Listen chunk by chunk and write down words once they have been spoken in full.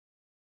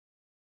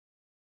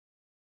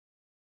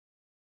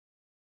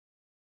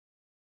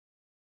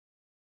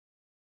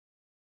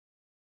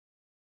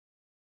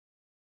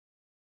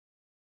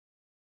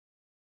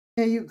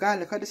Here you go,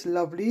 look at this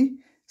lovely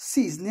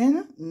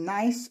seasoning.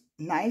 Nice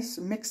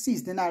mixed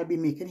seasoning I'll be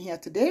making here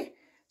today.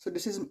 So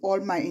this is all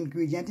my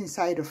ingredients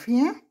inside of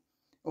here.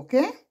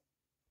 Okay.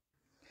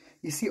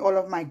 You see all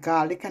of my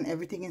garlic and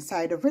everything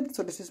inside of it.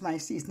 So this is my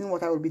seasoning,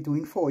 what I will be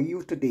doing for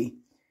you today.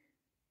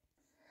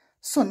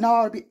 So now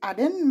I'll be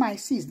adding my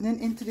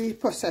seasoning into the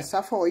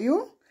processor for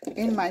you.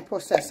 In my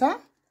processor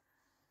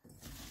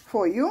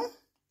for you.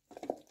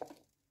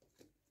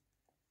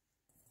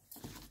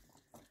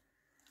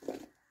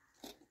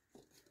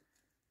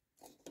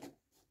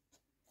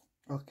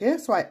 Okay,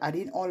 so I add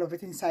in all of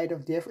it inside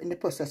of there in the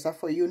processor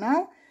for you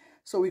now.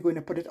 So we're going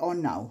to put it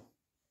on now.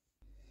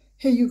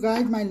 Here you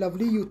guys, my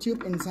lovely YouTube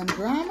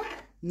Instagram.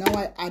 Now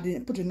I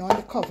put it on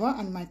the cover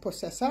and my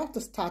processor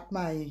to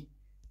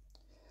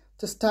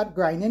start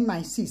grinding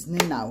my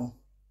seasoning now.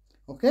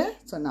 Okay,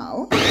 so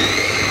now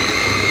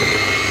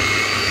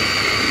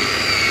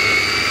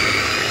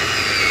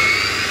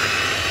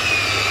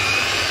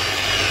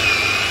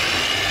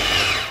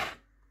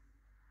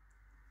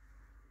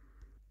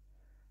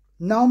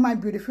my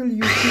beautiful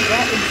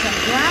YouTuber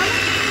Instagram.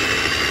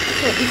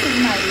 So this is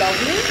my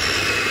lovely.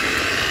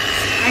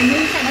 I know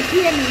you cannot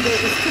hear me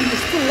though,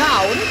 it's too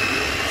loud.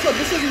 So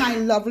this is my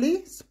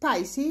lovely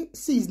spicy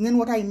seasoning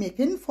what I'm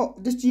making. For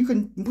this you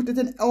can put it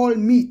in all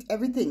meat,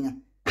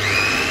 everything.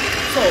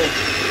 So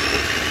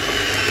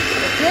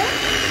okay.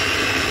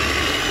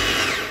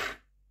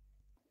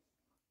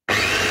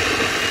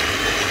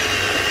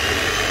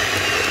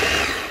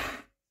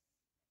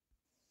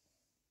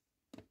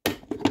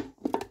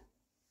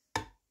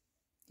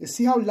 You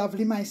see how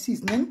lovely my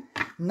seasoning,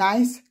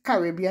 nice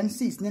Caribbean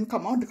seasoning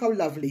come out. Look how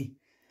lovely.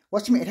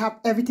 Watch me, it have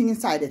everything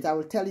inside it. I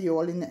will tell you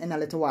all in a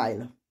little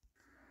while.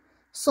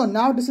 So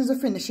now this is the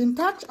finishing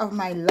touch of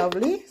my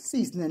lovely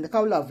seasoning. Look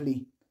how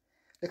lovely.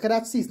 Look at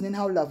that seasoning,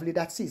 how lovely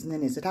that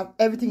seasoning is. It have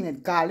everything in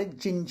it, garlic,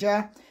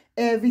 ginger,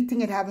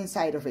 everything it have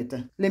inside of it.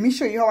 Let me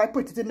show you how I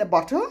put it in the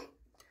bottle.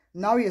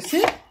 Now you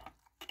see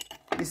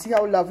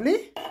how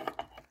lovely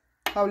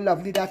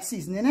that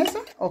seasoning is.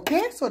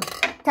 Okay, so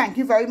thank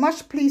you very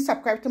much. Please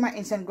subscribe to my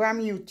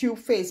Instagram, YouTube,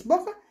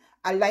 Facebook.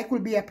 A like will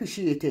be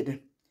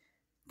appreciated.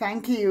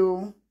 Thank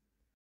you.